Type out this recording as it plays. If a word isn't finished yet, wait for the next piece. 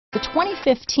The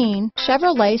 2015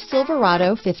 Chevrolet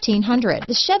Silverado 1500.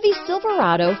 The Chevy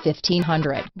Silverado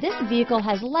 1500. This vehicle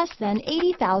has less than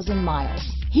 80,000 miles.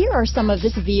 Here are some of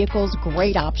this vehicle's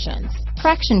great options: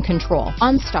 traction control,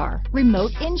 OnStar,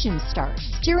 remote engine start,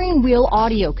 steering wheel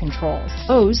audio controls,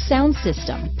 Bose sound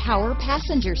system, power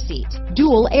passenger seat,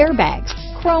 dual airbags,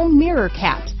 chrome mirror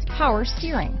caps, power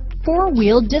steering,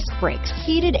 four-wheel disc brakes,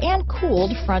 heated and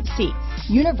cooled front seats,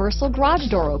 universal garage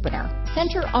door opener,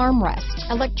 center armrest,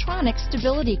 electronic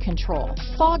stability control,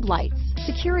 fog lights,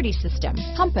 security system,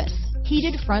 compass,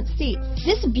 heated front seats.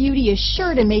 This beauty is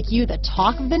sure to make you the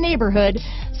talk of the neighborhood,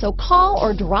 so call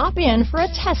or drop in for a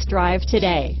test drive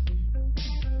today.